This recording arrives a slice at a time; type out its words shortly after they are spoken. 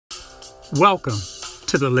Welcome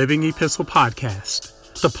to the Living Epistle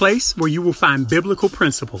Podcast, the place where you will find biblical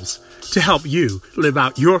principles to help you live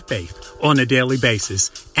out your faith on a daily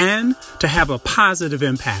basis and to have a positive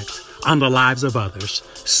impact on the lives of others.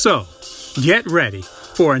 So, get ready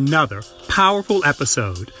for another powerful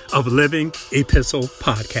episode of Living Epistle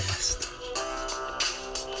Podcast.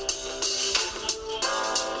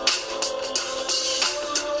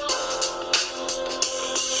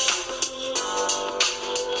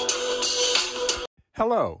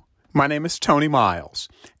 Hello, my name is Tony Miles,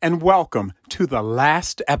 and welcome to the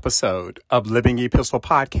last episode of Living Epistle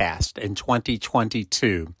Podcast in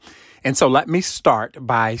 2022. And so let me start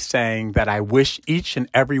by saying that I wish each and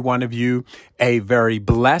every one of you a very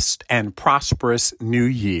blessed and prosperous new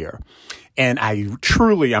year. And I'm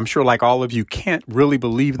sure like all of you, can't really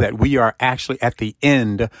believe that we are actually at the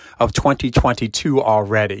end of 2022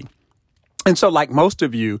 already. And so like most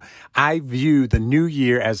of you, I view the new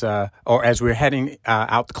year as we're heading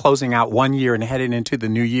closing out one year and heading into the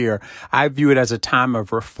new year, I view it as a time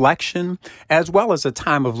of reflection as well as a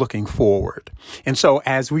time of looking forward. And so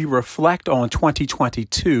as we reflect on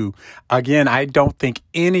 2022, again, I don't think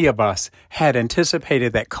any of us had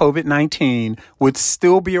anticipated that COVID-19 would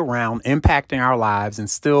still be around impacting our lives and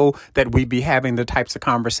still that we'd be having the types of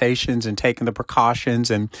conversations and taking the precautions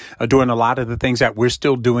and doing a lot of the things that we're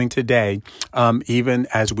still doing today. Even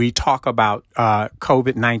as we talk about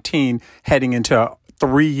COVID-19 heading into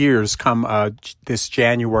 3 years come this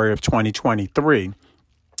January of 2023.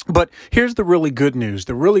 But here's the really good news.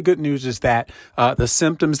 The really good news is that the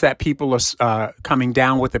symptoms that people are coming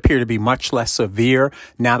down with appear to be much less severe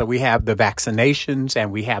now that we have the vaccinations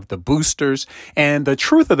and we have the boosters. And the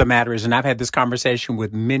truth of the matter is, and I've had this conversation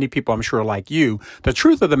with many people, I'm sure like you, the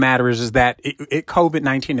truth of the matter is that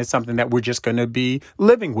COVID-19 is something that we're just going to be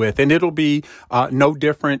living with. And it'll be no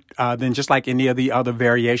different than just like any of the other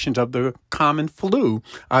variations of the common flu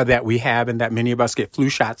that we have and that many of us get flu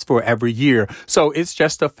shots for every year. So it's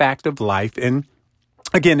just a fact of life. And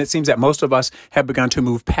again, it seems that most of us have begun to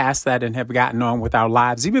move past that and have gotten on with our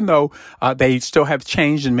lives, even though they still have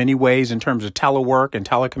changed in many ways in terms of telework and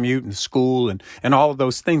telecommute and school and all of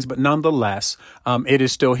those things. But nonetheless, it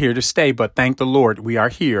is still here to stay. But thank the Lord, we are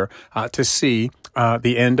here to see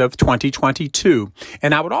the end of 2022.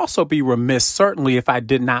 And I would also be remiss, certainly, if I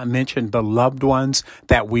did not mention the loved ones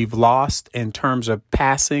that we've lost in terms of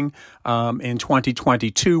passing in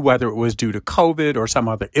 2022, whether it was due to COVID or some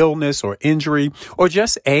other illness or injury or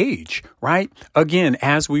just age, right? Again,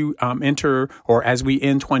 as we enter or as we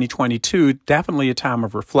end 2022, definitely a time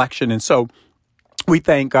of reflection. And so we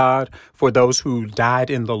thank God for those who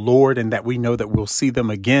died in the Lord and that we know that we'll see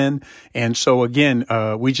them again. And so again,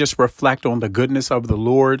 we just reflect on the goodness of the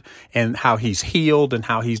Lord and how he's healed and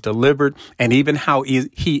how he's delivered and even how he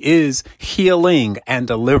is healing and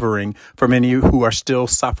delivering for many who are still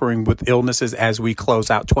suffering with illnesses as we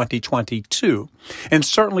close out 2022. And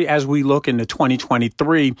certainly as we look into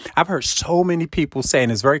 2023, I've heard so many people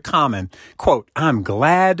saying it's very common, quote, "I'm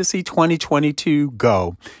glad to see 2022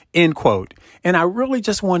 go," end quote. And I really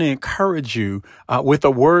just want to encourage you with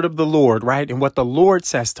the word of the Lord, right? And what the Lord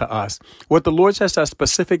says to us, what the Lord says to us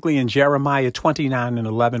specifically in Jeremiah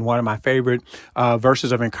 29:11, one of my favorite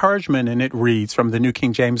verses of encouragement. And it reads from the New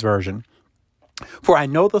King James Version. "For I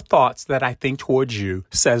know the thoughts that I think towards you,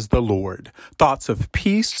 says the Lord, thoughts of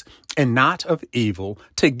peace and not of evil,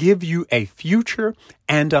 to give you a future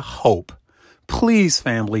and a hope." Please,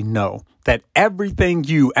 family, know that everything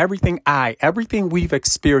we've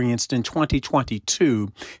experienced in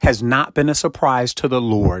 2022 has not been a surprise to the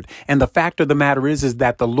Lord. And the fact of the matter is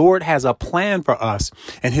that the Lord has a plan for us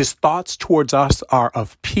and his thoughts towards us are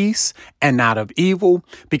of peace and not of evil,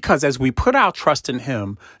 because as we put our trust in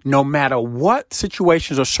him, no matter what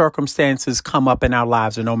situations or circumstances come up in our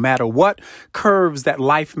lives, and no matter what curves that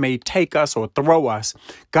life may take us or throw us,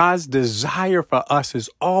 God's desire for us is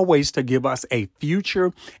always to give us a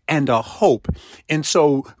future and a hope. And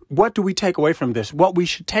so what do we take away from this? What we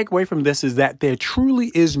should take away from this is that there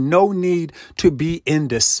truly is no need to be in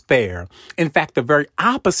despair. In fact, the very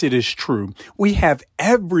opposite is true. We have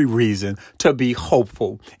every reason to be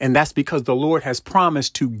hopeful. And that's because the Lord has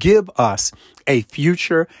promised to give us a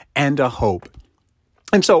future and a hope.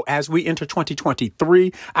 And so as we enter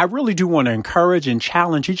 2023, I really do want to encourage and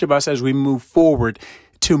challenge each of us as we move forward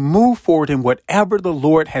to move forward in whatever the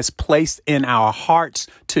Lord has placed in our hearts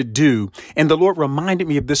to do. And the Lord reminded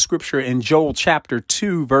me of this scripture in Joel chapter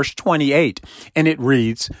 2, verse 28. And it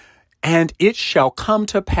reads, And it shall come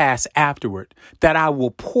to pass afterward that I will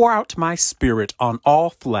pour out my spirit on all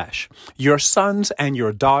flesh. Your sons and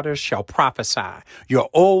your daughters shall prophesy. Your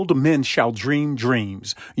old men shall dream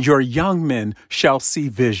dreams. Your young men shall see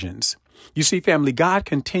visions. You see, family, God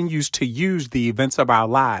continues to use the events of our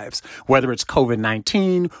lives, whether it's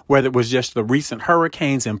COVID-19, whether it was just the recent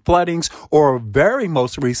hurricanes and floodings, or very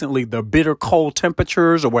most recently, the bitter cold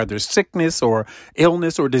temperatures, or whether it's sickness or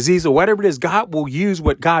illness or disease or whatever it is. God will use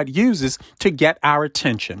what God uses to get our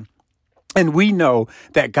attention. And we know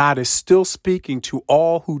that God is still speaking to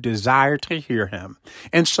all who desire to hear him.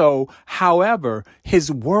 And so, however, his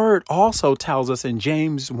word also tells us in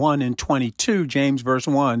James 1 and 22, James verse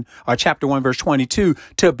 1, or chapter 1, verse 22,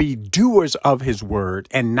 to be doers of his word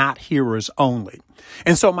and not hearers only.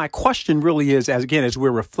 And so my question really is, as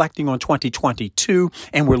we're reflecting on 2022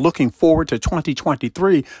 and we're looking forward to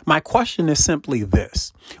 2023, my question is simply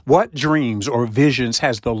this: what dreams or visions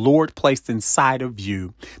has the Lord placed inside of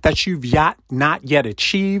you that you've not yet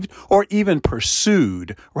achieved or even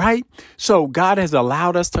pursued, right? So God has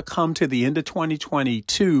allowed us to come to the end of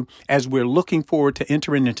 2022 as we're looking forward to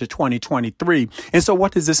entering into 2023. And so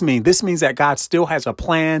what does this mean? This means that God still has a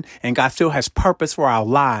plan and God still has purpose for our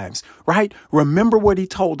lives, right? Remember what he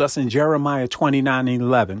told us in Jeremiah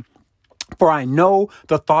 29:11. For I know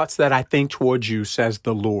the thoughts that I think towards you, says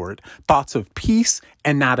the Lord, thoughts of peace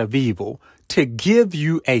and not of evil, to give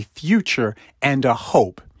you a future and a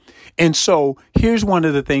hope. And so here's one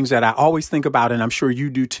of the things that I always think about, and I'm sure you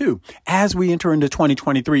do too. As we enter into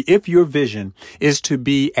 2023, if your vision is to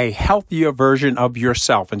be a healthier version of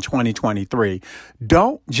yourself in 2023,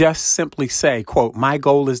 don't just simply say, quote, my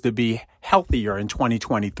goal is to be healthier in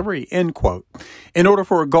 2023, end quote. In order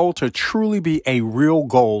for a goal to truly be a real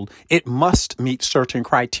goal, it must meet certain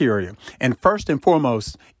criteria. And first and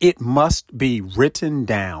foremost, it must be written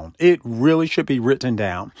down. It really should be written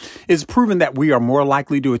down. It's proven that we are more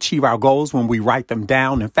likely to achieve our goals when we write them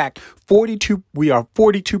down. In fact, we are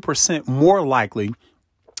 42% more likely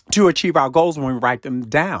to achieve our goals when we write them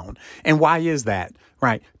down. And why is that?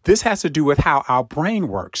 Right. This has to do with how our brain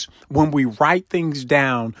works. When we write things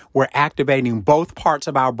down, we're activating both parts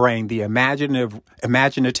of our brain, the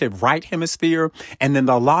imaginative right hemisphere and then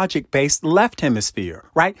the logic-based left hemisphere,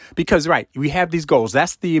 right? Because, right, we have these goals.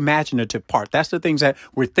 That's the imaginative part. That's the things that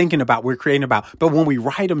we're thinking about, we're creating about. But when we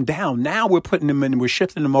write them down, now we're putting them in, we're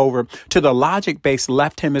shifting them over to the logic-based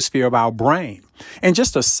left hemisphere of our brain. And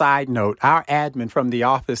just a side note, our admin from the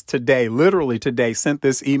office today, literally today, sent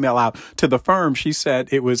this email out to the firm. She said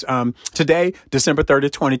it was today, December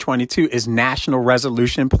 30th, 2022, is National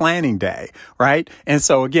Resolution Planning Day, right? And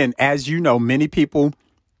so again, as you know, many people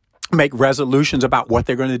make resolutions about what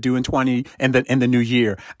they're going to do in the new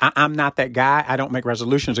year. I'm not that guy. I don't make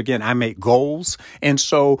resolutions. Again, I make goals. And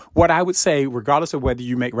so what I would say, regardless of whether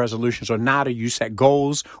you make resolutions or not, or you set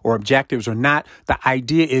goals or objectives or not, the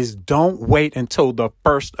idea is don't wait until the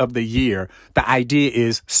first of the year. The idea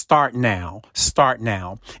is start now.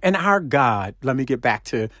 And our God, let me get back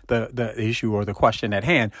to the issue or the question at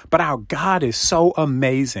hand, but our God is so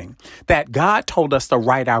amazing that God told us to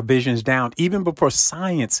write our visions down even before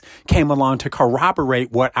science came along to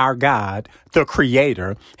corroborate what our God, the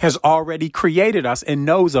creator, has already created us and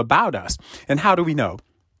knows about us. And how do we know?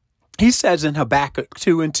 He says in Habakkuk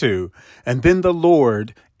 2:2, and then the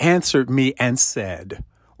Lord answered me and said,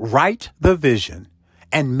 write the vision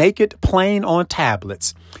and make it plain on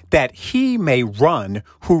tablets that he may run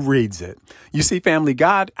who reads it. You see, family,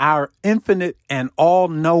 God, our infinite and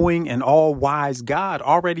all-knowing and all-wise God,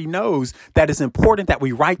 already knows that it's important that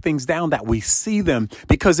we write things down, that we see them,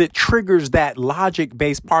 because it triggers that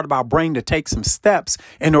logic-based part of our brain to take some steps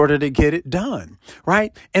in order to get it done,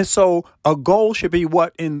 right? And so a goal should be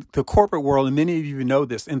what in the corporate world, and many of you know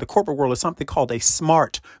this, in the corporate world is something called a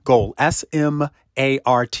SMART goal,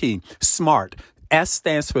 S-M-A-R-T, SMART. S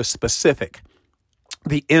stands for specific.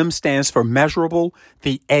 The M stands for measurable.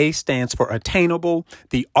 The A stands for attainable.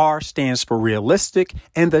 The R stands for realistic.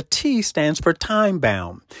 And the T stands for time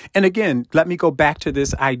bound. And again, let me go back to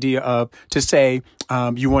this idea of to say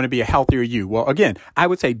you want to be a healthier you. Well, again, I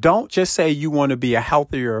would say don't just say you want to be a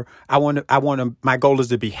healthier. My goal is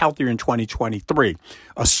to be healthier in 2023.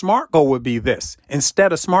 A SMART goal would be this.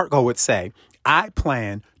 Instead, a SMART goal would say, I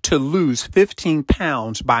plan to lose 15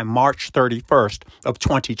 pounds by March 31st of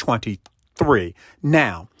 2023.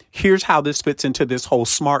 Now, here's how this fits into this whole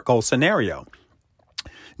SMART goal scenario.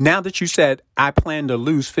 Now that you said, I plan to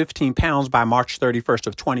lose 15 pounds by March 31st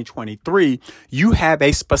of 2023, you have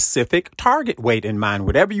a specific target weight in mind.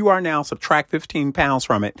 Whatever you are now, subtract 15 pounds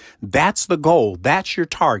from it. That's the goal. That's your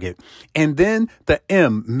target. And then the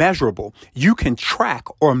M, measurable. You can track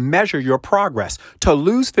or measure your progress. To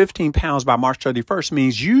lose 15 pounds by March 31st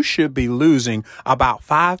means you should be losing about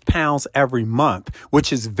 5 pounds every month,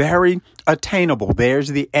 which is very attainable. There's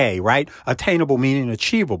the A, right? Attainable meaning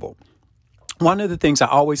achievable. one of the things I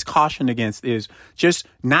always caution against is just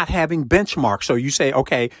not having benchmarks. So you say,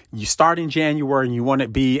 okay, you start in January and you want to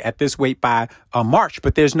be at this weight by March,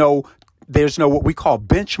 but there's no what we call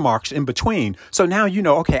benchmarks in between. So now you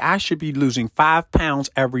know, okay, I should be losing 5 pounds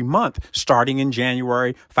every month, starting in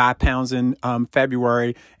January, 5 pounds in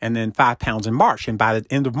February, and then 5 pounds in March. And by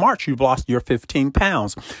the end of March, you've lost your 15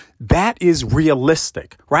 pounds. That is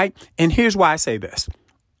realistic, right? And here's why I say this.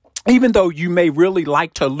 Even though you may really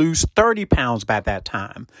like to lose 30 pounds by that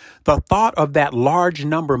time, the thought of that large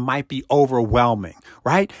number might be overwhelming,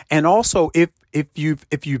 right? And also, if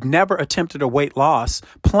you've never attempted a weight loss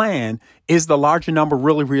plan, is the larger number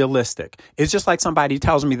really realistic? It's just like somebody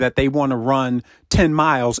tells me that they want to run 10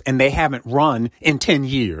 miles and they haven't run in 10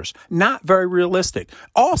 years. Not very realistic.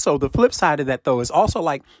 Also, the flip side of that, though, is also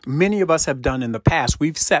like many of us have done in the past.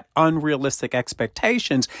 We've set unrealistic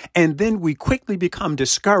expectations and then we quickly become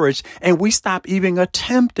discouraged and we stop even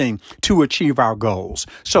attempting to achieve our goals.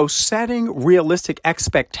 So setting realistic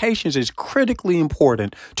expectations is critically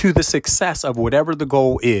important to the success of whatever the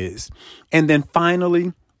goal is. And then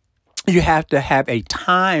finally, you have to have a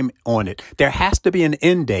time on it. There has to be an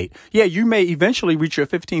end date. Yeah, you may eventually reach your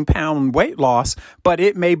 15-pound weight loss, but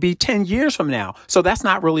it may be 10 years from now. So that's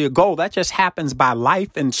not really a goal. That just happens by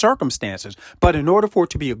life and circumstances. But in order for it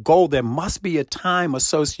to be a goal, there must be a time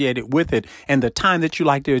associated with it and the time that you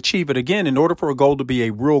like to achieve it. Again, in order for a goal to be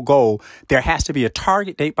a real goal, there has to be a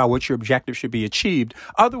target date by which your objective should be achieved.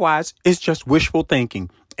 Otherwise, it's just wishful thinking.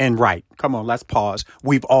 And right, come on, let's pause.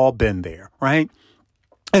 We've all been there, right?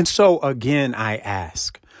 And so again, I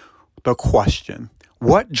ask the question,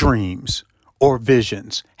 what dreams or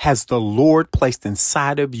visions has the Lord placed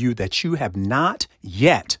inside of you that you have not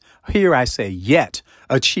yet, here I say yet,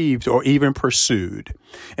 achieved or even pursued?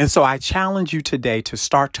 And so I challenge you today to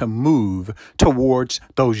start to move towards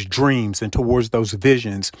those dreams and towards those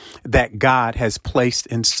visions that God has placed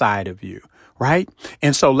inside of you. Right?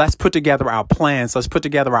 And so let's put together our plans. Let's put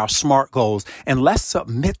together our SMART goals and let's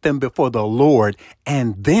submit them before the Lord.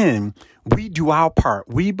 And then we do our part.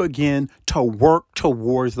 We begin to work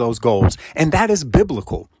towards those goals. And that is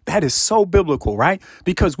biblical. That is so biblical, right?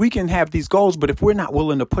 Because we can have these goals, but if we're not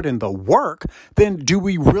willing to put in the work, then do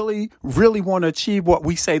we really want to achieve what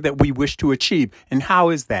we say that we wish to achieve? And how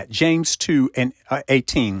is that? James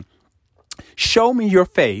 2:18. Show me your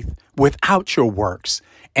faith without your works,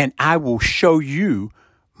 and I will show you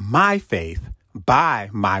my faith by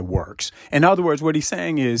my works. In other words, what he's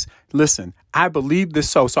saying is, listen, I believe this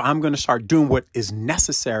so I'm going to start doing what is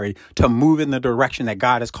necessary to move in the direction that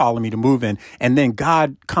God is calling me to move in. And then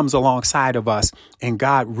God comes alongside of us and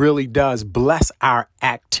God really does bless our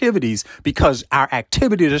activities because our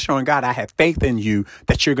activities are showing God, I have faith in you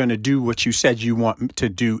that you're going to do what you said you want to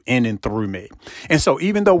do in and through me. And so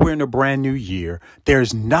even though we're in a brand new year, there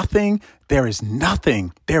is nothing that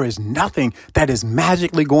is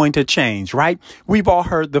magically going to change, right? We've all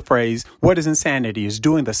heard the phrase, what is insanity? Is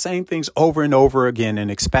doing the same things over and over again and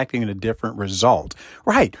expecting a different result,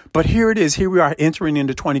 right? But here it is. Here we are entering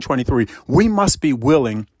into 2023. We must be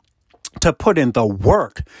willing to put in the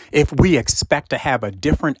work if we expect to have a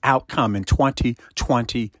different outcome in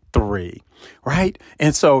 2023. Right.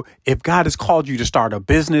 And so if God has called you to start a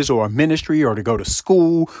business or a ministry or to go to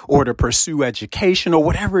school or to pursue education or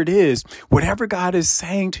whatever it is, whatever God is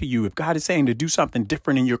saying to you, if God is saying to do something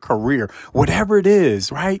different in your career, whatever it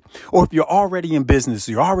is, right? Or if you're already in business,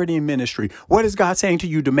 you're already in ministry, what is God saying to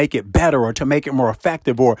you to make it better or to make it more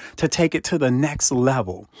effective or to take it to the next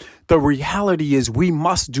level? The reality is we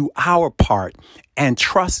must do our part and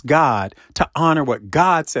trust God to honor what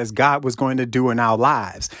God says God was going to do in our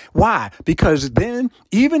lives. Why? Because then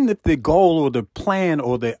even if the goal or the plan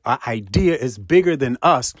or the idea is bigger than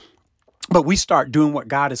us, but we start doing what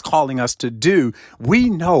God is calling us to do, we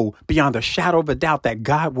know beyond a shadow of a doubt that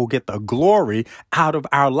God will get the glory out of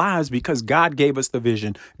our lives because God gave us the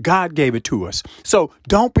vision. God gave it to us. So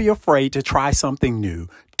don't be afraid to try something new.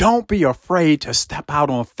 Don't be afraid to step out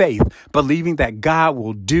on faith, believing that God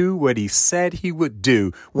will do what he said he would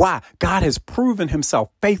do. Why? God has proven himself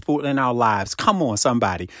faithful in our lives. Come on,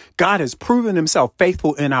 somebody. God has proven himself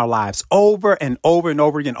faithful in our lives over and over and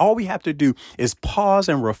over again. All we have to do is pause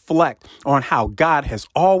and reflect on how God has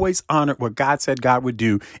always honored what God said God would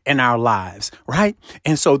do in our lives, right?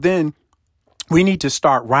 And so then we need to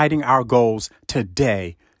start writing our goals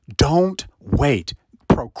today. Don't wait.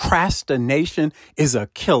 Procrastination is a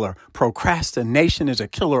killer. Procrastination is a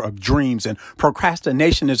killer of dreams and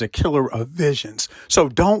procrastination is a killer of visions. So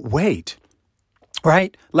don't wait.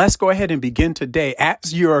 Right? Let's go ahead and begin today.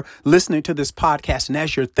 As you're listening to this podcast and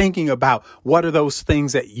as you're thinking about what are those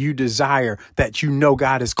things that you desire that you know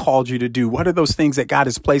God has called you to do? What are those things that God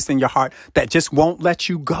has placed in your heart that just won't let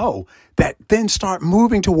you go? That then start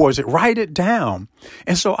moving towards it. Write it down.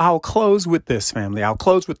 And so I'll close with this, family. I'll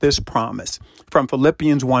close with this promise from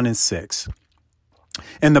Philippians 1:6.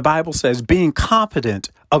 And the Bible says, being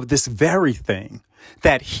confident of this very thing,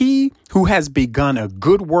 that he who has begun a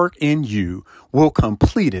good work in you will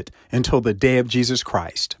complete it until the day of Jesus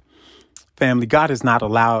Christ. Family, God has not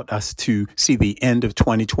allowed us to see the end of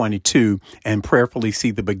 2022 and prayerfully see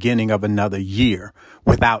the beginning of another year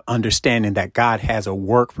without understanding that God has a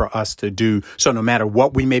work for us to do. So no matter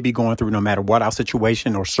what we may be going through, no matter what our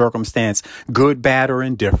situation or circumstance, good, bad, or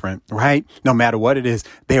indifferent, right? No matter what it is,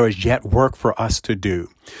 there is yet work for us to do.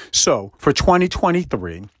 So for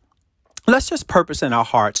 2023, let's just purpose in our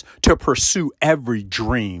hearts to pursue every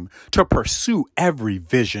dream, to pursue every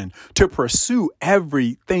vision, to pursue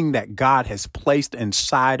everything that God has placed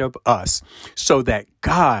inside of us so that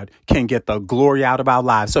God can get the glory out of our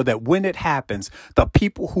lives, so that when it happens, the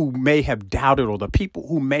people who may have doubted or the people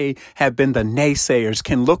who may have been the naysayers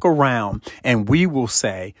can look around and we will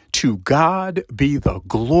say, to God be the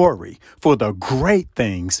glory for the great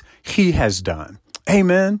things he has done.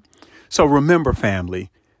 Amen. So remember,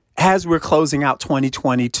 family, as we're closing out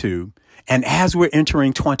 2022 and as we're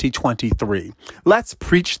entering 2023, let's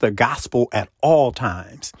preach the gospel at all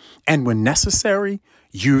times. And when necessary,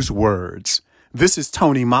 use words. This is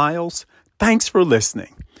Tony Miles. Thanks for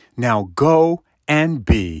listening. Now go and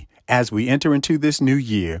be, as we enter into this new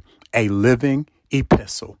year, a living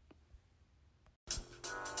epistle.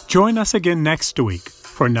 Join us again next week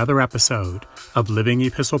for another episode of Living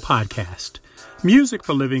Epistle Podcast. Music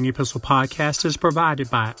for Living Epistle Podcast is provided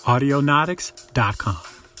by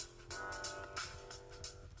Audionautics.com.